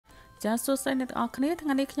ចាសួស្តីអ្នកទាំងអស់គ្នាថ្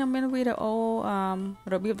ងៃនេះខ្ញុំមានវីដេអូ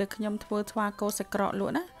របៀបដែលខ្ញុំធ្វើថ្វាគោសាច់ក្រកល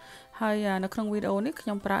ក់ណាហើយនៅក្នុងវីដេអូនេះខ្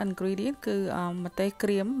ញុំប្រើ ingredient គឺម្ទេសក្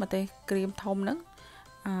រៀមធំហ្នឹង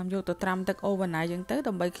យកទៅត្រាំទឹក overnight ចឹងទៅ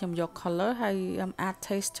ដើម្បីខ្ញុំយក color ហើយ add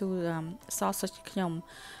taste to sausage ខ្ញុំ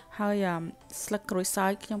ហើយស្លឹកក្រូចសើ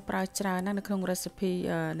ចខ្ញុំប្រើច្រើនណាស់នៅក្នុង recipe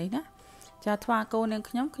នេះណាចាថ្វាគោនាង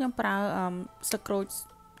ខ្ញុំប្រើស្លឹកក្រូច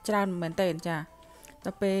ច្រើនមែនតើចាដ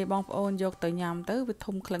ល់ពេលបងប្អូនយកទៅញ៉ាំទៅវា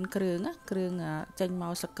ធំក្លិនគ្រឿងចេញម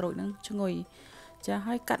កសក្រូចហ្នឹងឈ្ងុយចា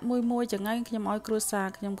ហើយកាត់មួយចឹងឯងខ្ញុំឲ្យគ្រួសារ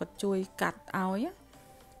ខ្ញុំក៏ជួយកាត់ឲ្យ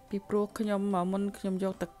ពីព្រោះខ្ញុំមុនខ្ញុំយ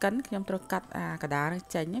កទៅកិនខ្ញុំត្រូវកាត់កដាលនេះ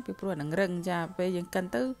ចេញពីព្រោះអានឹងរឹងចាពេលយើងកិន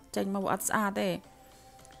ទៅចេញមកអត់ស្អាតទេ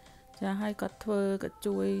ចាហើយក៏ធ្វើក៏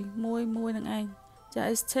ជួយមួយនឹងឯងចា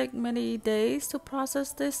it take many days to process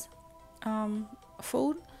this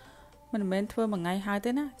food មិនមែនធ្វើមួយថ្ងៃហើយ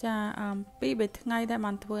ទេណាចា2-3ថ្ងៃដែរ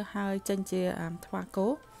បានធ្វើហើយចេញជាថ្វាគោ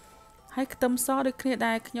ហើយខ្ទឹមសដូចគ្នា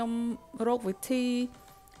ដែរខ្ញុំរកវិធី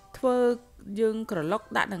ធ្វើយើងក្រឡុក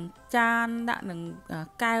ដាក់នឹងចានដាក់នឹង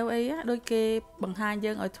កែវអីដូចគេបង្ហាញ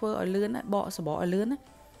យើងឲ្យធ្វើឲ្យលឿនបកសបកឲ្យលឿន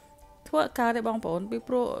ធ្វើកើតទេបងប្អូនពី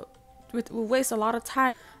ព្រោះ waste a lot of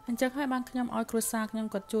time អញ្ចឹងហើយបានខ្ញុំឲ្យគ្រួសារខ្ញុំ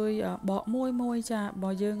គាត់ជួយបកមួយចាបើ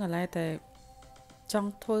យើងឥឡូវតែចង់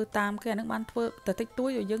ធ្វើតាមគេអានឹងបានធ្វើតែតិចតួច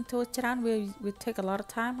យើងធ្វើច្រើនវា take a lot of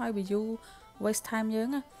time ហើយវា you waste time យើង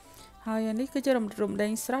ណាហើយនេះគឺជារំដេ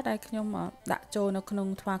ងស្រស់ដែលខ្ញុំដាក់ចូលនៅក្នុង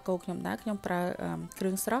ថ្វាគោខ្ញុំដែរខ្ញុំប្រើគ្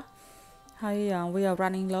រឿងស្រស់ហើយ we are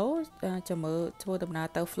running low ចាំមើលធ្វើដំណើរ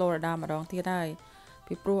ទៅ Florida ម្ដងទៀតហើយ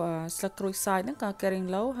ពីព្រោះស្លឹកក្រូចសើចហ្នឹងក៏ carrying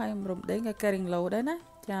low ហើយរំដេងក៏ carrying low ដែរណា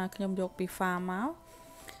ចាខ្ញុំយកពី farm មក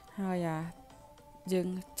ហើយយើង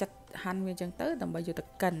ចាត់ហាន់វាអញ្ចឹងទៅដើម្បីយកទៅ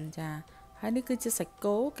កិនចាហើយនេះគឺជាសាច់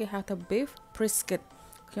គោគេហៅថា beef brisket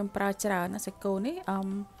ខ្ញុំប្រើច្រើនណាសាច់គោនេះ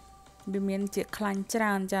វាមានជាតិខ្លាញ់ច្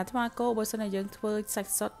រើនចាថ្វាគោបើសិនជាយើងធ្វើសា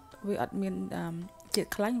ច់សុទ្ធវាអត់មានជាតិ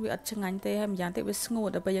ខ្លាញ់វាអត់ឆ្ងាញ់ទេហើយម្យ៉ាងទៀតវាស្ងួត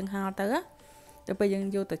ដល់ពេលយើងហាលទៅដល់ពេលយើង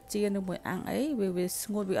យកទៅចៀនជាមួយអាំងអីវាស្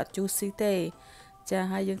ងួតវាអត់ juicy ទេចា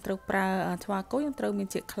ហើយយើងត្រូវប្រើថ្វាគោយើងត្រូវមាន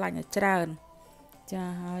ជាតិខ្លាញ់ឲ្យច្រើនចា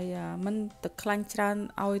ហើយមិនទៅខ្លាញ់ច្រើន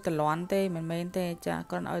ឲ្យតលន់ទេមិនមែនទេចា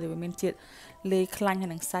គ្រាន់ឲ្យតែវាមានជាតិលាយខ្លាញ់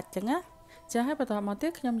នឹងសាច់ចឹងណាចាហើយបន្តមកទៀ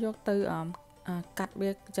តខ្ញុំយកទៅកាត់វា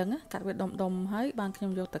អញ្ចឹងកាត់វាដុំហើយបានខ្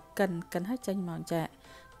ញុំយកទៅកិនហើយចេញមក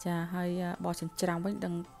ចាហើយបោះចិញ្ច្រាំវិញដឹ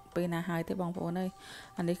ងពេលណាហើយទេបងប្អូនអើយ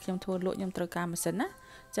អានេះខ្ញុំធ្វើលក់ខ្ញុំត្រូវការម៉ាស៊ីនណា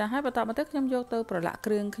ចាហើយបន្តមកទៀតខ្ញុំយកទៅប្រឡាក់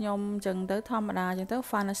គ្រឿងខ្ញុំអញ្ចឹងទៅធម្មតាអញ្ចឹងទៅ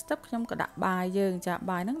final step ខ្ញុំក៏ដាក់បាយយើងចា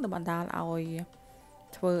បាយហ្នឹងទៅបណ្ដាលឲ្យ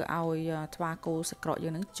ធ្វើឲ្យថ្វាគោសាច់ក្រកយើ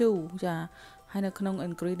ងហ្នឹងជូរចាហើយនៅក្នុង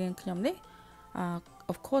ingredient ខ្ញុំនេះ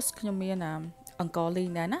of course ខ្ញុំមានអង្ករលីង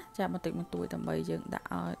ដែរណាចាបន្តិចបន្តួចដើម្បីយើងដាក់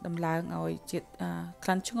ឲ្យដំឡើងឲ្យជាតិក្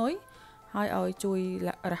លិនឈ្ងុយហើយឲ្យជួយ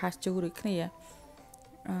រហ័សជូរដូចគ្នា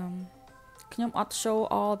ខ្ញុំអត់ show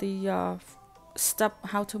all the step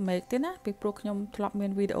how to make ទេណាពីព្រោះខ្ញុំធ្លាប់មា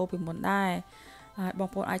នវីដេអូពីមុនដែរហើយបង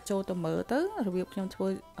ប្អូនអាចចូលទៅមើលទៅរបៀបខ្ញុំធ្វើ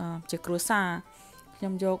ជាគ្រួសារខ្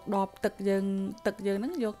ញុំយកដបទឹកយើងហ្នឹ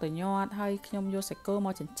ងយកទៅញាត់ហើយខ្ញុំយកសាច់គោម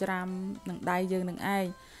កចិញ្ច្រាំនឹងដៃយើងនឹងឯង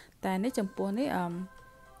តែនេះចំពោះនេះ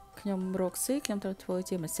ខ្ញុំរកស៊ីខ្ញុំត្រូវធ្វើ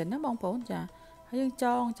ជាម៉ាស៊ីនណាបងប្អូនចាហើយយើងច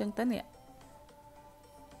ងអញ្ចឹងទៅនេះ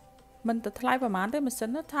មិនទៅថ្លៃប្រហែលទេម៉ាស៊ីន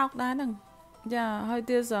នោះថោកដែរហ្នឹងចាហើយ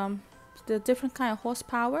the different kind of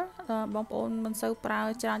horsepower បងប្អូនមិនសូវប្រើ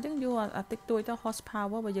ច្រើនអញ្ចឹងយកអាតិចតួចទៅ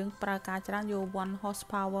horsepower បើយើងប្រើការច្រើនយក1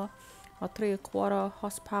 horsepower or 3/4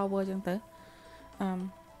 horsepower អញ្ចឹងទៅ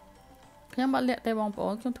ខ្ញុំអត់លាក់ទេបងប្អូ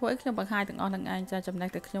នខ្ញុំធ្វើអីខ្ញុំបង្ហាញទាំងអស់នឹងឯងចាចំណែក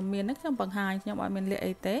តែខ្ញុំមានហ្នឹងខ្ញុំបង្ហាញខ្ញុំអត់មានលាក់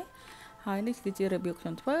អីទេហើយនេះគឺជារបៀបខ្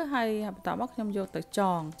ញុំធ្វើហើយបន្តមកខ្ញុំយកទៅច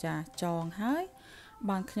ងហើយ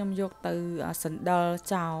បានខ្ញុំយកទៅសណ្ដិល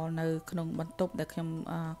ចោលនៅក្នុងបន្ទប់ដែលខ្ញុំ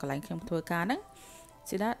កន្លែងខ្ញុំធ្វើការហ្នឹង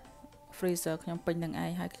ស៊ីដា freezer ខ្ញុំពេញនឹងឯ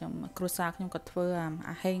ងហើយខ្ញុំគ្រួសារខ្ញុំក៏ធ្វើ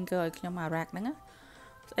អា hanger ឲ្យខ្ញុំអា rack ហ្នឹង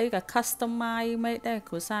ស្អីក៏ customize made ដែរ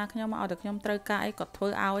គ្រួសារខ្ញុំមកឲ្យតែខ្ញុំត្រូវការអីក៏ធ្វើ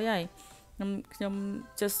ឲ្យហើយខ្ញុំ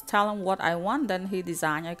just tell him what I want then he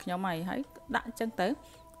design ឲ្យខ្ញុំហើយដាក់អញ្ចឹងទៅ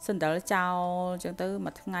សណ្ដិលចោលអញ្ចឹងទៅ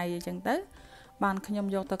មួយថ្ងៃអញ្ចឹងទៅបានខ្ញុំ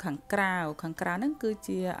យកទៅខាងក្រៅហ្នឹងគឺ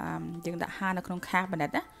ជាយើងដាក់ហាលនៅក្នុង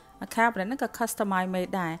cabinet ណា cabinet ហ្នឹងក៏ customize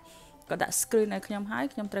made ដែរក៏ដាក់ screen ឲ្យខ្ញុំហើយ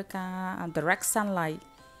ខ្ញុំត្រូវការ direct sunlight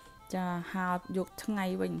ចាហាលយកថ្ងៃ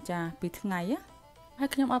វិញចា2ថ្ងៃហើយ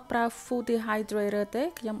ខ្ញុំអត់ប្រើ food dehydrator ទេ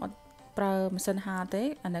ខ្ញុំអត់ប្រើម៉ាស៊ីនហាលទេ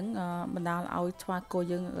អាហ្នឹងបណ្ដាលឲ្យថ្វាគោ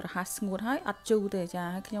យើងរហ័សស្ងួតហើយអត់ជូរទេចា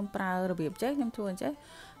ហើយខ្ញុំប្រើរបៀបចេះខ្ញុំធ្វើអញ្ចឹង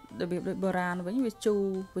របៀបដូចបុរាណវិញវាជូ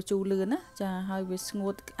រលឿនណាចាហើយវាស្ងួ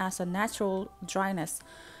ត as a natural dryness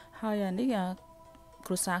ហើយអានេះ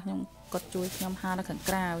គ្រួសារខ្ញុំគាត់ជួយខ្ញុំហាលនៅខាង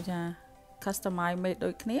ក្រៅចា customize made ដូ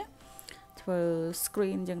ចគ្នាធ្វើ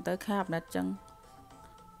screen អញ្ចឹងទៅ cabinet អញ្ចឹង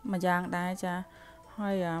មួយយ៉ាងដែរចាហើ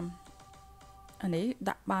យ anh ấy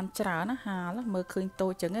đặt bàn trà nó hà là mơ khơi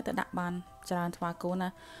tôi chẳng ấy ta đặt bàn trà thoa cô nè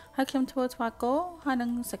hay khi thua thoa cố hay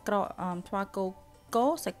nâng sạch cọ thoa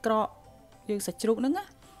cố sạch cọ dương sạch chuột nữa á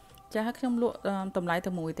cha hay khi lụa tầm lại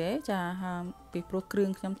từ mùi thế cha bị pro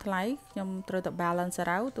kêu khi thay khiត្រូវតែ balance it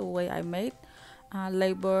out the way I made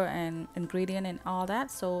labor and ingredient and all that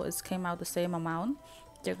so it came out the same amount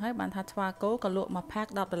chẳng hay bạn thà thoa cố cả lụa mà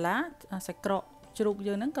pack $10sạch cọ chuột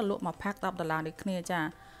dương nâng cả lụa mà pack $10នេះគ្នាចា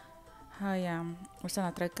ហើយបើសិន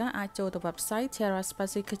តែត្រូវការអាចចូលទៅ website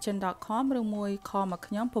thearaspackykitchen.com ឬមួយខមក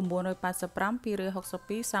ខ្ញុំ985 262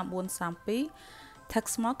 3432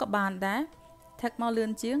 text មកក៏បានដែរ text មកលឿ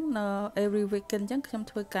នជាងនៅ every weekend អញ្ចឹងខ្ញុំ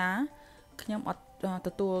ធ្វើការខ្ញុំអត់ទ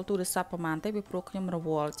ទួលទូរស័ព្ទប្រហែលទេពីព្រោះខ្ញុំរវ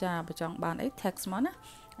ល់ចាបើចង់បានអី text មកណា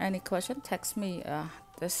any question text me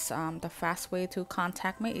this the fast way to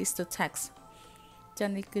contact me is to text ចា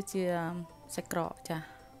នេះគឺជាសាច់ក្រកចា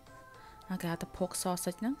គេហៅថា pork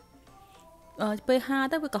sausage ហ្នឹងពេលហា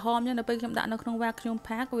ទៅវាក្រហមចឹងដល់ពេលខ្ញុំដាក់នៅក្នុងវ៉ាខ្ញុំ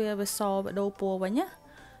ផាកវាសវាដូរពណ៌វិញណា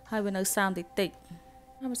ហើយវានៅសើមតិចតិច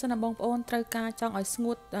បើសិនណាបងប្អូនត្រូវការចង់ឲ្យស្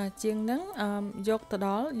ងួតជាងហ្នឹងយកទៅដ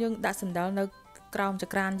ល់យើងដាក់សណ្ដាល់នៅក្រោមច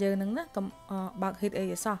ក្រានយើងហ្នឹងណាកុំបើក heat អី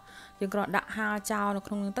អីសោះយើងគ្រាន់ដាក់ហាលចោលនៅ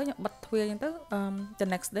ក្នុងហ្នឹងទៅខ្ញុំបិទទ្វារចឹងទៅ the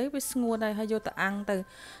next day វាស្ងួតហើយយកទៅអាំងទៅ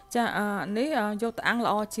ចានេះយកទៅអាំង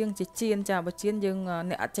ល្អជាងជាចៀនចាបើចៀនយើង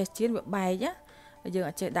អ្នកអត់ចេះចៀនវាបែកណាយើង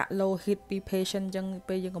អាចចេះដាក់ low heat ពី patient អញ្ចឹង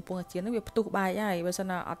ពេលយើងកំពុងតែចៀនហ្នឹងវាផ្ទុះបែកហើយបើសិន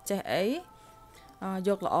ណាអត់ចេះអីយ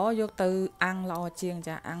កល្អយកទៅអាំងល្អជាង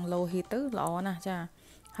ចាអាំង low heat ទៅល្អណាស់ចា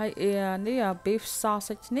ហើយនេះ beef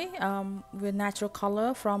sausage នេះវា natural color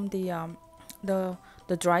from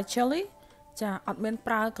the dry chili ចាអត់មាន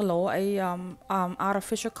ប្រើគីឡូអី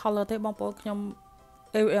artificial color ទេបងប្អូនខ្ញុំ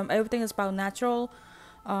everything is about natural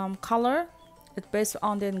color it's based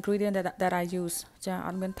on the ingredient that I use ចាអ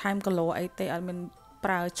ត់មានថែមគីឡូអីទេអត់មានប្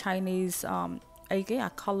រើ Chinese អីគេអា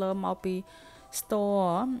color មកពី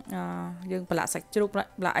store យើងប្រឡាក់សាច់ជ្រូកប្រ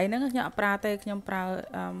ឡាក់អីហ្នឹងខ្ញុំអត់ប្រើទេខ្ញុំប្រើ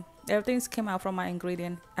everything came out from my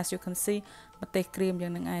ingredient as you can see ម្ទេសក្រៀមយ៉ា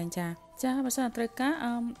ងហ្នឹងឯងចាបើសិនត្រូវការ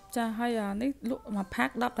ចាហើយនេះលក់មួយ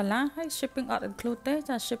pack $10ហើយ shipping អត់ include ទេ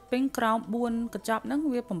ចា shipping ក្រោម4កញ្ចប់ហ្នឹង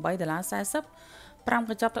វា$8.40 5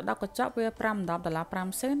កញ្ចប់ទៅ10កញ្ចប់វា$5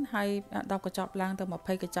 5 cent ហើយ10កញ្ចប់ឡើងទៅ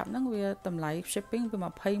20កញ្ចប់ហ្នឹងវាតម្លៃ shipping វា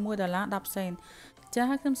$21.10 cent ចា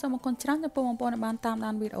ហើយខ្ញុំសូមអរគុណច្រើនចំពោះបងប្អូនដែលបានតាម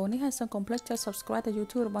ដានវីដេអូនេះហើយសូមកុំភ្លេចចុច subscribe ទៅ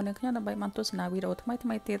YouTube របស់អ្នកខ្ញុំដើម្បីបានទស្សនាវីដេអូថ្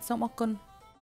មីៗទៀតសូមអរគុណ